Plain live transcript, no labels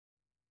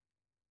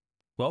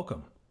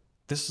Welcome.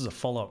 This is a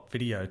follow-up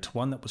video to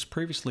one that was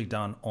previously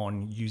done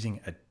on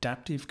using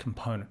adaptive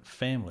component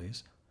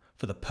families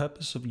for the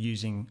purpose of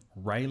using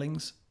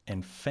railings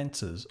and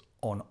fences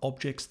on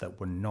objects that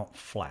were not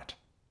flat.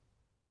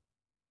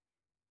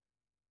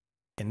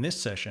 In this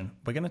session,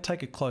 we're going to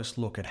take a close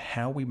look at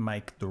how we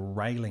make the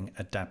railing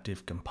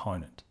adaptive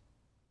component.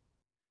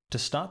 To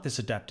start this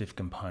adaptive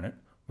component,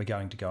 we're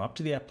going to go up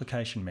to the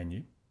application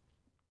menu,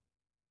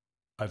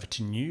 over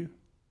to New,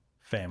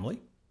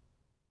 Family.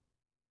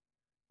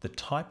 The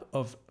type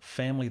of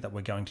family that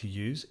we're going to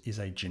use is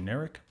a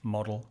generic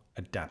model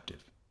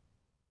adaptive.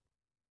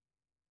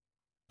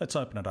 Let's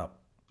open it up.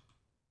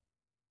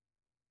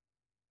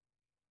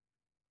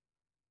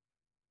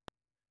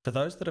 For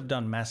those that have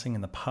done massing in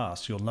the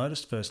past, you'll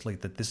notice firstly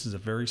that this is a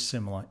very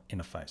similar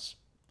interface.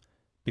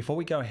 Before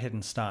we go ahead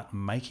and start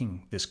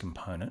making this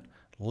component,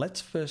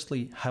 let's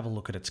firstly have a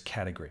look at its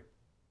category.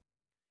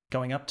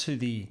 Going up to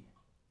the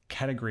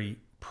category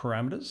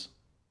parameters,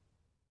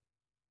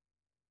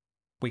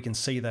 we can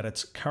see that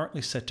it's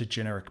currently set to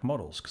generic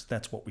models because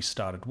that's what we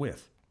started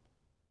with.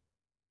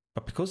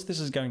 But because this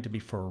is going to be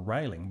for a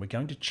railing, we're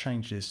going to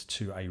change this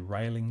to a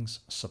railings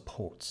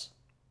supports.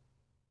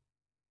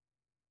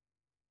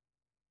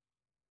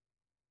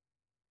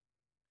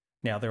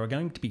 Now there are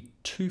going to be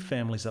two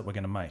families that we're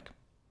going to make.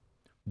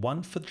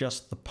 One for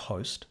just the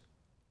post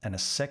and a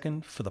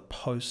second for the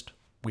post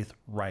with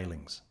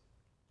railings.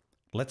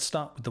 Let's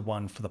start with the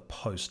one for the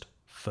post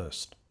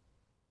first.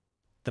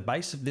 The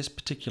base of this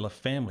particular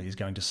family is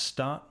going to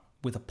start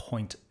with a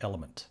point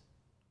element.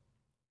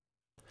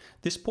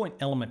 This point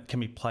element can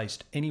be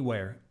placed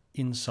anywhere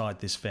inside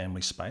this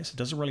family space. It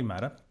doesn't really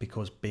matter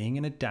because being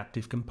an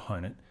adaptive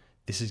component,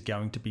 this is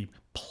going to be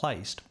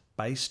placed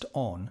based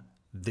on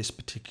this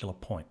particular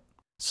point.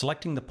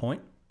 Selecting the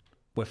point,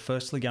 we're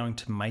firstly going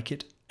to make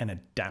it an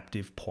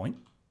adaptive point.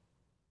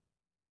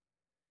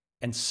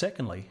 And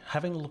secondly,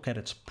 having a look at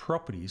its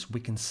properties,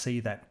 we can see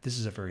that this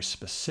is a very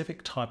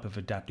specific type of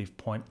adaptive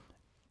point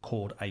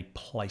called a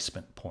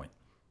placement point.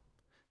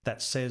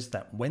 That says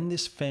that when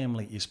this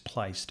family is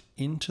placed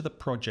into the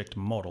project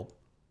model,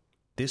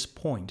 this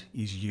point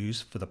is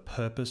used for the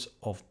purpose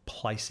of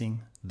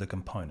placing the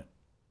component.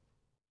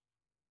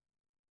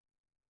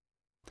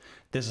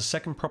 There's a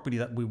second property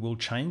that we will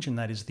change, and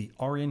that is the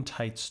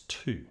orientates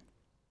to.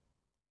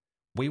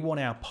 We want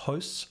our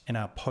posts and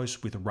our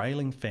posts with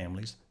railing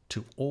families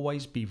to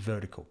always be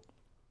vertical.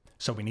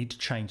 So we need to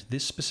change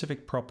this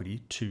specific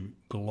property to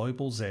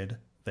global Z,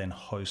 then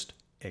host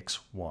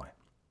XY.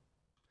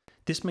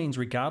 This means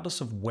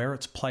regardless of where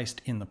it's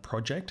placed in the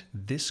project,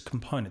 this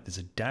component, this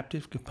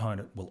adaptive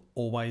component, will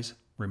always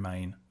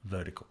remain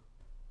vertical.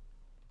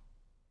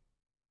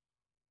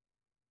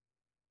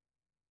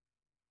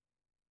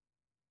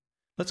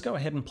 Let's go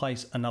ahead and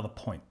place another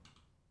point.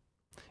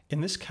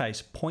 In this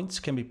case, points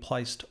can be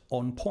placed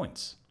on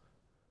points.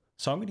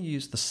 So I'm going to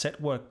use the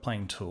Set Work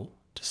Plane tool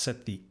to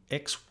set the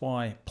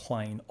XY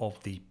plane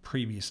of the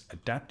previous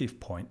adaptive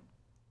point,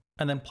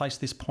 and then place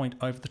this point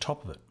over the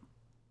top of it.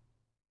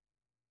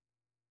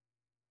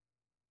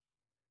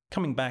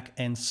 Coming back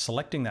and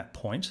selecting that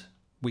point,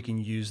 we can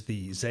use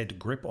the Z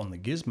grip on the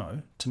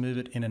gizmo to move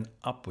it in an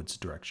upwards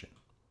direction.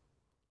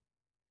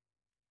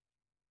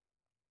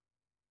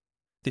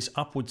 This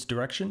upwards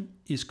direction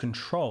is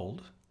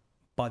controlled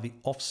by the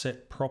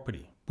offset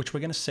property, which we're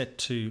going to set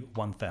to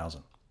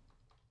 1000.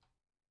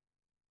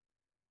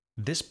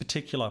 This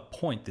particular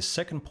point, this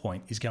second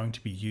point, is going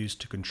to be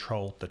used to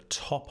control the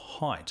top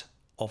height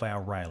of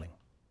our railing.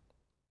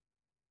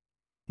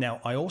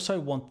 Now, I also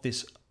want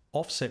this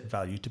offset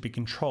value to be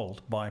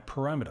controlled by a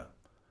parameter.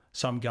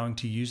 So I'm going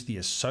to use the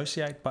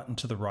associate button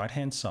to the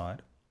right-hand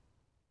side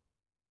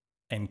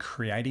and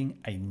creating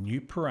a new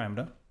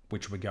parameter,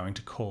 which we're going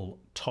to call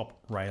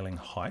top railing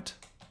height.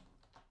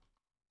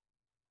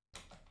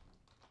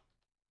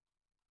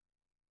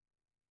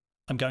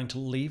 I'm going to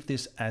leave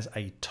this as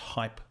a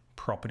type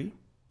property,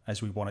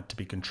 as we want it to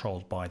be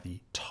controlled by the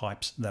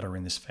types that are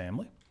in this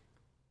family.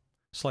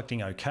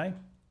 Selecting OK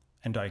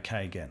and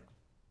OK again.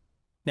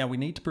 Now we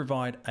need to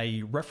provide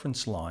a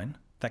reference line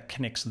that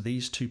connects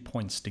these 2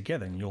 points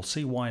together, and you'll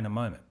see why in a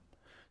moment.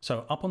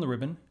 So up on the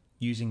ribbon,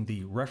 using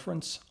the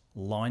reference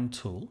line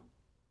tool,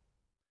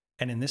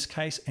 and in this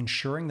case,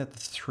 ensuring that the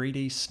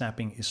 3D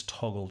snapping is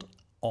toggled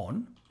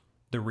on.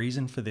 The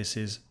reason for this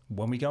is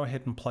when we go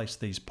ahead and place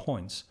these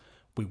points,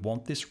 we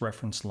want this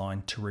reference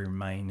line to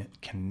remain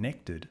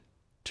connected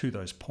to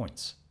those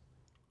points.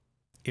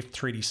 If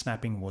 3D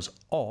snapping was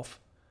off,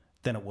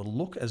 then it will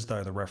look as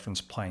though the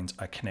reference planes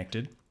are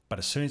connected, but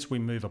as soon as we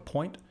move a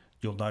point,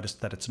 you'll notice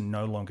that it's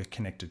no longer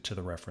connected to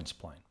the reference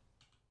plane.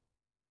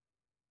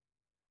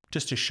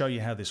 Just to show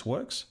you how this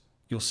works,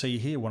 you'll see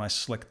here when I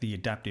select the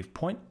adaptive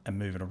point and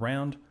move it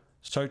around,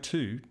 so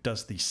too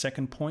does the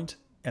second point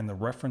and the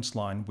reference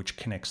line which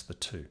connects the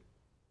two.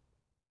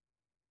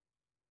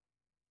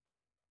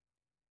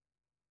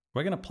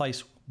 We're going to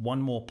place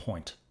one more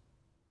point.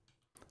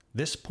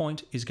 This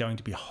point is going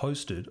to be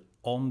hosted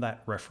on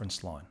that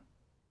reference line.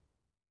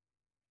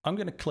 I'm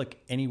going to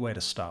click anywhere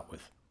to start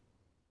with.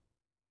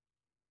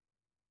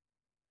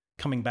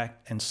 Coming back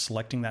and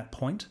selecting that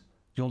point,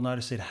 you'll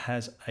notice it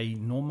has a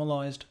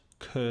normalized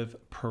curve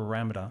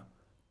parameter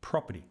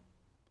property.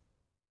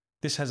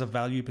 This has a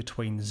value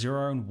between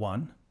 0 and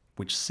 1,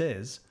 which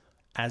says,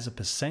 as a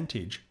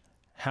percentage,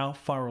 how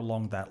far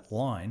along that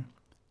line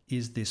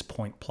is this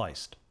point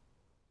placed.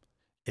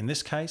 In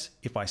this case,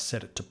 if I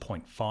set it to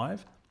 0.5,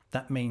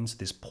 that means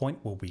this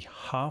point will be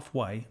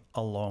halfway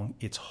along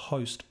its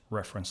host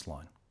reference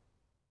line.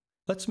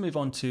 Let's move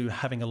on to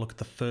having a look at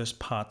the first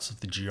parts of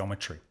the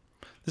geometry.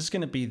 This is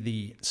going to be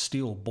the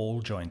steel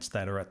ball joints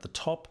that are at the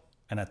top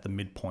and at the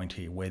midpoint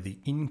here, where the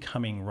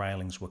incoming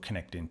railings will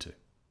connect into.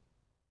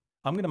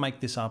 I'm going to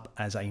make this up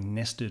as a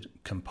nested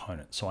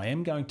component. So I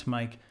am going to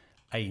make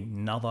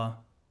another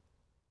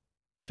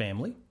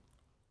family.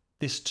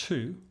 This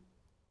too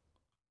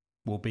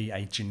will be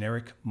a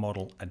generic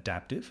model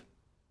adaptive.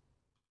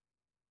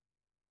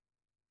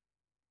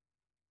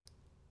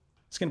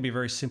 It's going to be a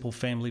very simple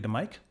family to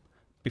make.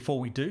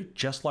 Before we do,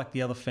 just like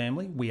the other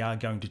family, we are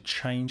going to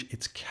change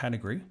its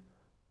category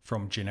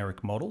from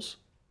generic models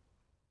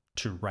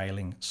to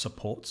railing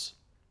supports.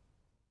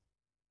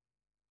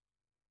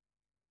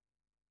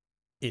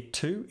 It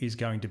too is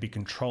going to be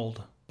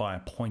controlled by a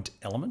point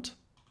element,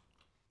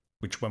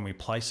 which when we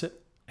place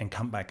it and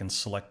come back and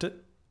select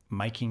it,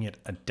 making it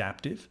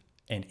adaptive,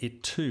 and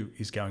it too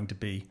is going to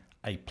be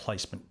a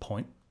placement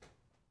point.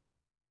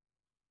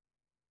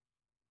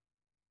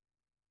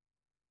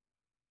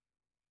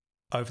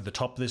 Over the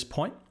top of this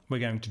point, we're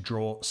going to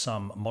draw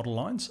some model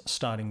lines,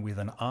 starting with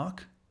an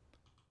arc.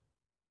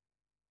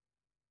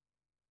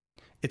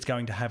 It's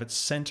going to have its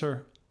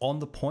center on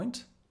the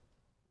point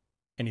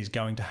and is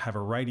going to have a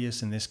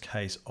radius, in this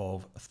case,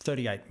 of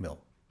 38 mil.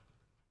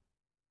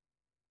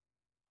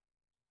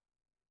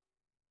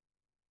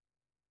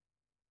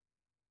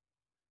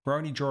 We're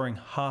only drawing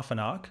half an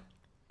arc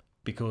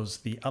because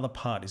the other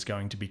part is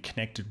going to be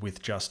connected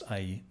with just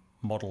a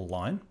model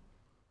line.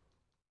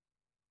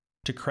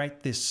 To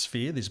create this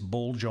sphere, this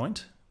ball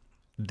joint,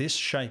 this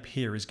shape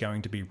here is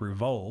going to be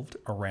revolved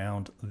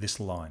around this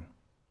line.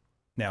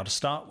 Now, to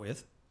start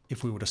with,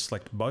 if we were to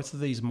select both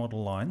of these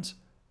model lines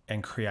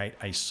and create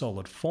a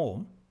solid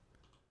form,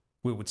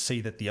 we would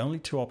see that the only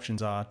two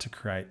options are to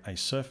create a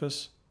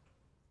surface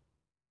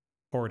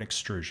or an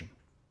extrusion.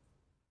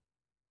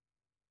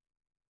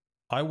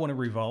 I want to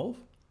revolve,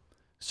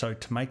 so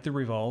to make the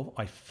revolve,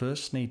 I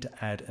first need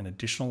to add an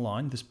additional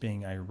line, this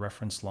being a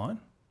reference line,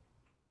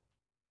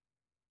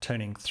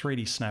 turning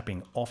 3D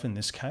snapping off in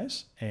this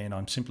case, and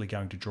I'm simply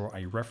going to draw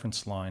a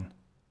reference line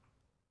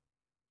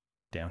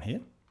down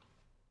here.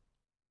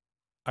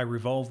 A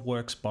revolve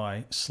works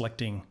by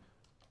selecting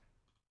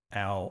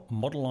our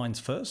model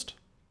lines first,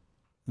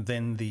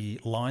 then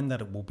the line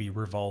that it will be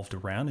revolved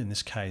around, in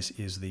this case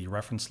is the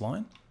reference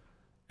line,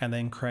 and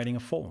then creating a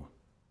form.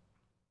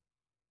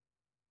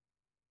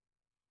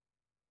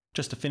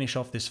 Just to finish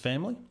off this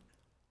family,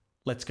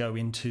 let's go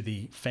into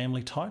the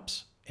family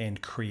types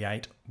and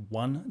create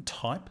one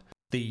type.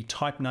 The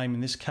type name in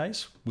this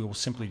case, we will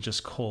simply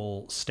just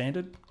call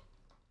standard.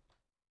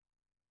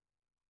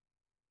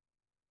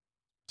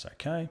 It's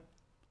okay.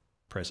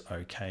 Press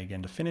OK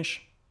again to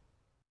finish.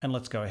 And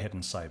let's go ahead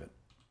and save it.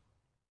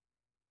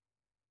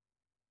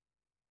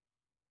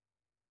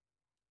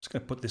 Just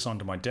going to put this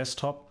onto my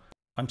desktop.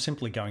 I'm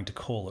simply going to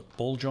call it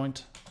ball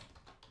joint.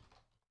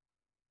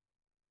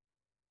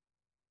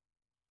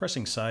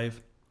 Pressing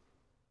save.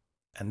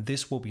 And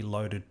this will be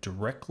loaded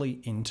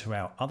directly into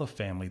our other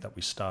family that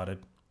we started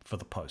for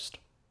the post.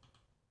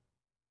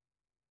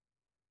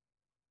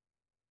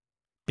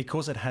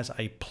 Because it has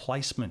a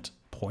placement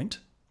point,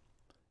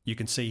 you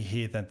can see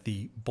here that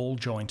the ball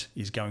joint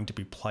is going to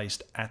be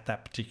placed at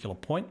that particular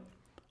point.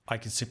 I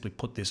can simply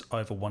put this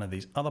over one of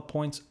these other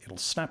points, it'll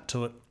snap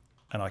to it,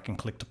 and I can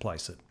click to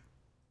place it.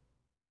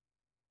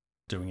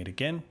 Doing it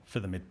again for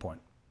the midpoint.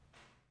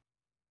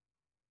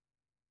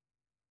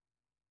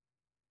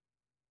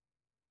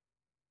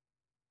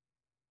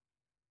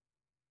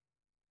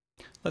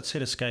 Let's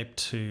hit escape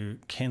to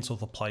cancel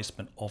the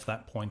placement of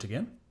that point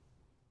again.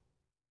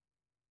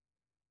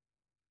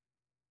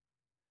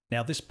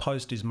 Now this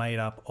post is made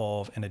up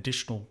of an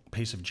additional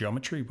piece of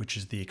geometry, which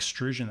is the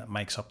extrusion that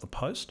makes up the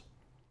post.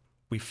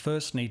 We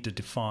first need to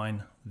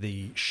define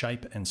the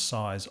shape and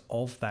size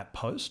of that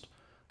post.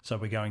 So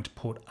we're going to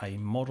put a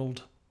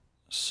modeled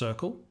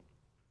circle.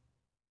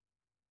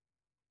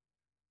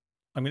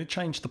 I'm going to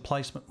change the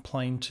placement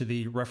plane to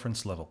the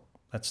reference level.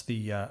 That's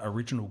the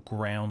original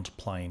ground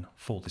plane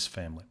for this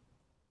family.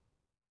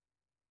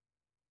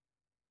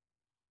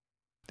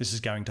 This is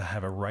going to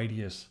have a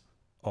radius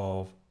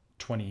of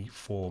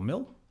 24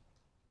 mil.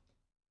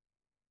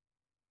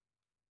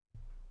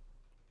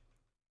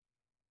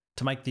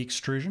 To make the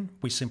extrusion,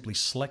 we simply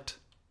select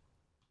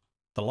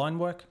the line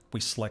work, we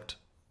select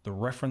the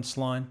reference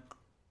line,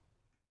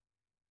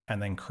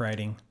 and then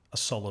creating a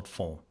solid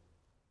form.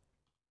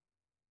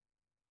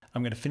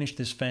 I'm going to finish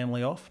this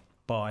family off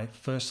by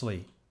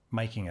firstly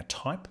making a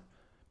type.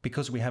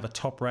 Because we have a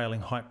top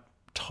railing height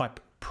type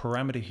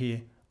parameter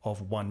here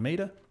of 1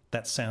 meter,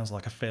 that sounds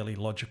like a fairly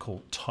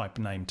logical type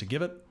name to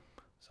give it.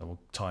 So we'll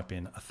type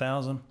in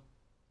 1,000.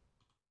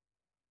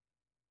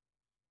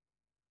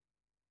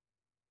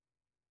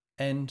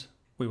 And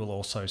we will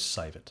also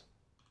save it.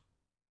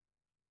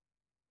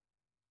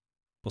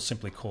 We'll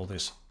simply call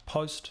this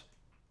post.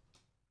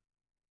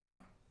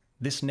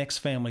 This next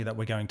family that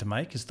we're going to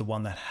make is the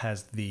one that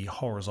has the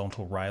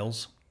horizontal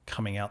rails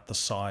coming out the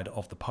side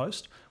of the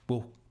post.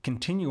 We'll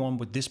continue on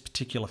with this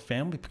particular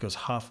family because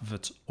half of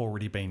it's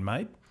already been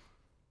made.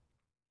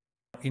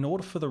 In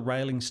order for the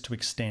railings to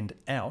extend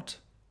out,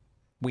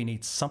 we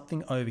need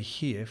something over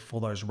here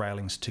for those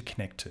railings to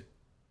connect to.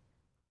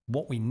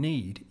 What we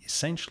need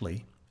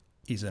essentially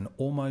is an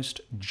almost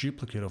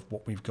duplicate of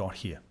what we've got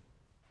here.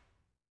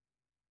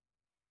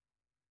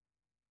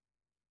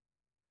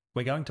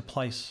 We're going to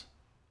place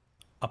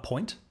a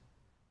point.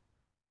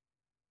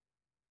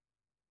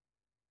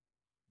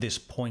 This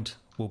point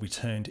will be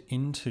turned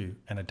into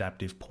an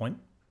adaptive point.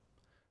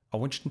 I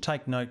want you to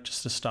take note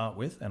just to start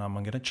with, and I'm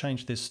going to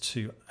change this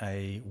to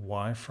a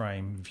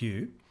wireframe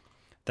view,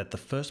 that the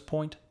first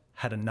point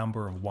had a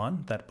number of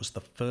 1. That was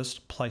the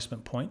first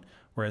placement point,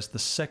 whereas the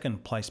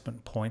second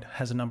placement point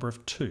has a number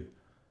of 2.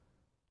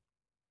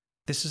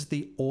 This is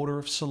the order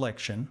of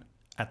selection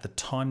at the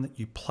time that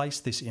you place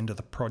this into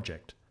the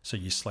project. So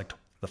you select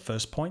the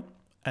first point,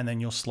 and then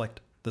you'll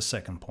select the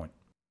second point.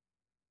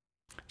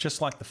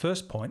 Just like the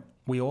first point,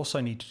 we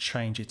also need to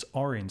change its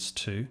orients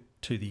to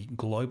the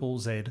global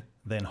Z,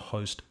 then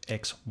host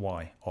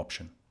XY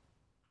option.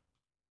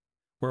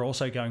 We're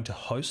also going to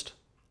host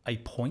a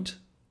point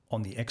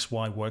on the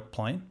XY work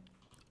plane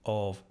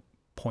of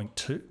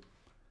 0.2.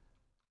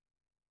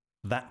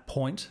 That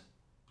point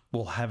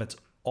will have its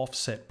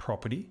offset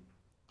property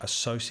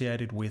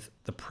associated with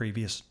the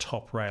previous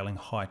top railing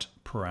height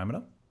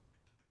parameter.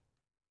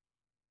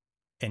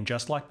 And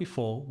just like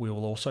before, we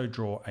will also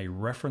draw a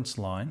reference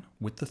line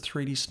with the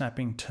 3D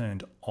snapping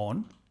turned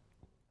on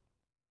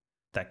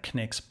that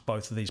connects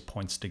both of these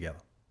points together.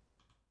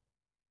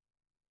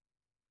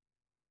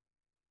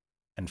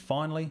 And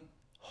finally,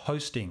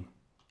 hosting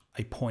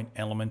a point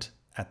element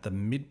at the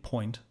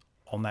midpoint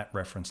on that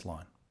reference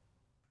line.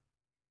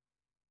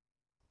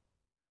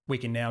 We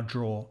can now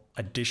draw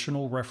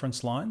additional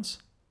reference lines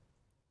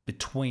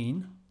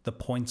between the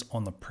points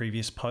on the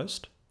previous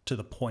post to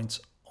the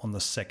points on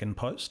the second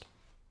post.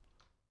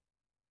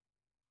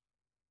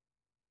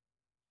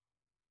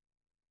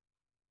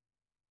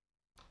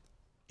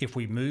 If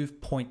we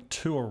move point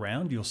 2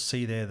 around, you'll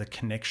see there the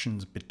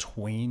connections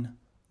between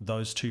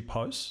those two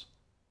posts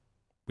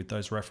with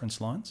those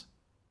reference lines.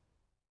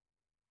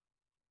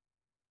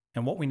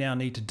 And what we now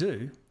need to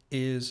do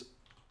is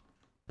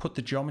put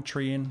the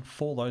geometry in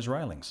for those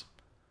railings.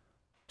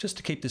 Just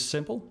to keep this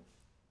simple,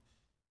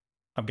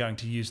 I'm going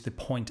to use the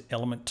point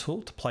element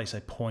tool to place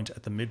a point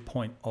at the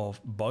midpoint of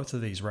both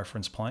of these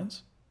reference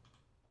planes.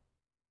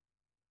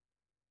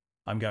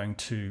 I'm going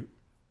to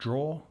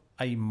draw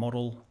a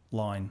model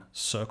line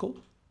circle,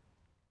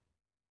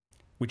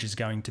 which is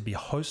going to be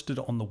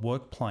hosted on the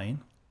work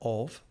plane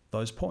of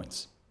those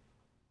points.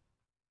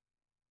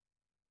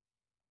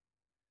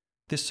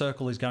 This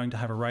circle is going to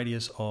have a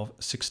radius of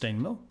 16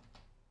 mil.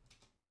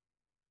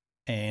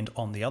 And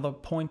on the other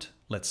point,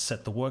 let's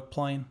set the work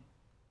plane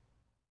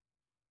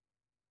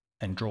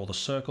and draw the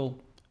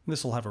circle.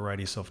 This will have a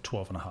radius of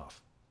 12.5.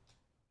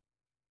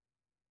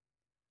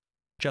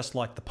 Just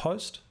like the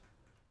post,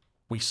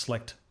 we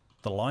select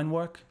the line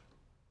work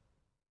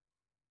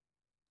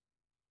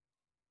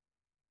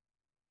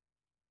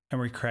and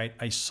we create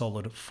a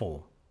solid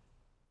form.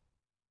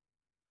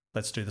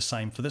 Let's do the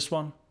same for this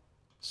one.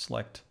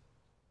 Select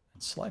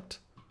and select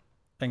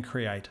and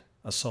create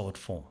a solid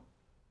form.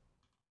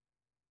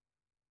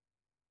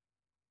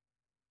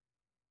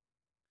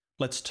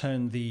 Let's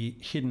turn the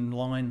hidden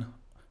line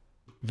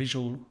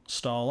visual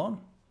style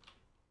on.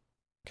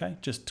 Okay,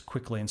 just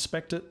quickly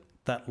inspect it.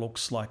 That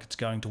looks like it's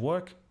going to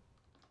work.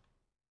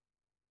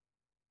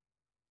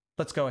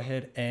 Let's go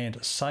ahead and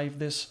save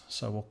this.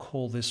 So we'll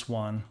call this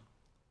one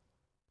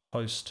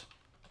post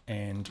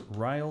and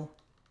rail.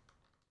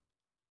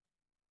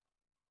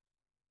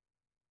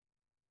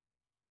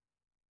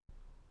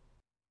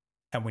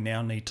 And we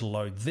now need to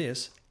load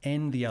this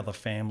and the other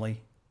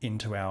family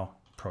into our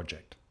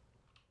project.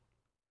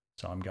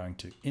 So I'm going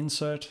to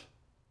insert,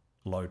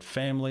 load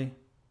family,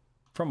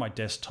 from my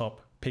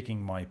desktop,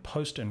 picking my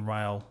post and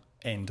rail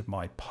and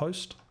my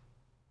post.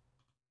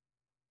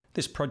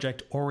 This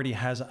project already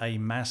has a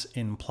mass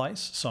in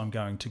place, so I'm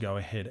going to go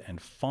ahead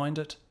and find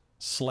it,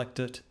 select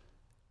it,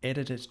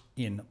 edit it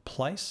in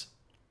place.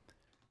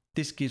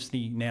 This gives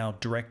me now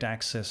direct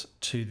access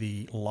to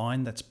the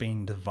line that's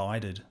being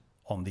divided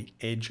on the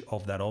edge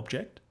of that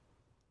object.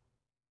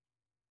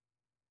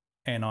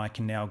 And I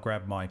can now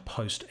grab my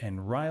post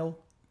and rail,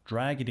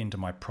 drag it into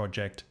my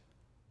project,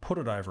 put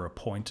it over a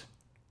point.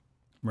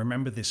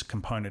 Remember, this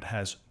component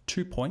has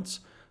 2 points,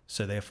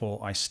 so therefore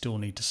I still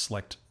need to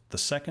select the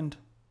second.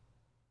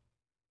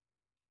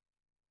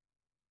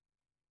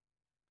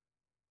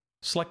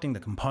 Selecting the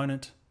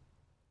component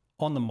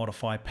on the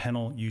modify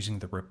panel, using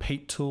the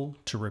repeat tool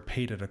to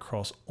repeat it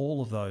across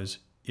all of those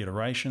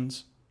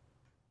iterations.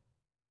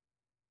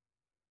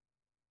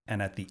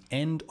 And at the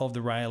end of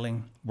the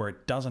railing, where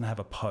it doesn't have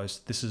a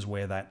post, this is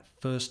where that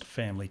first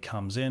family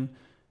comes in,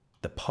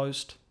 the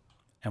post,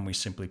 and we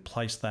simply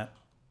place that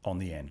on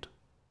the end.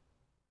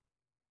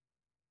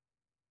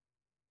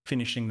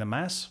 Finishing the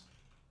mass,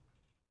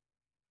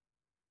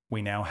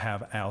 we now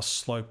have our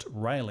sloped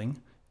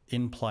railing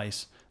in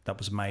place that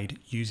was made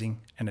using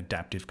an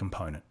adaptive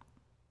component.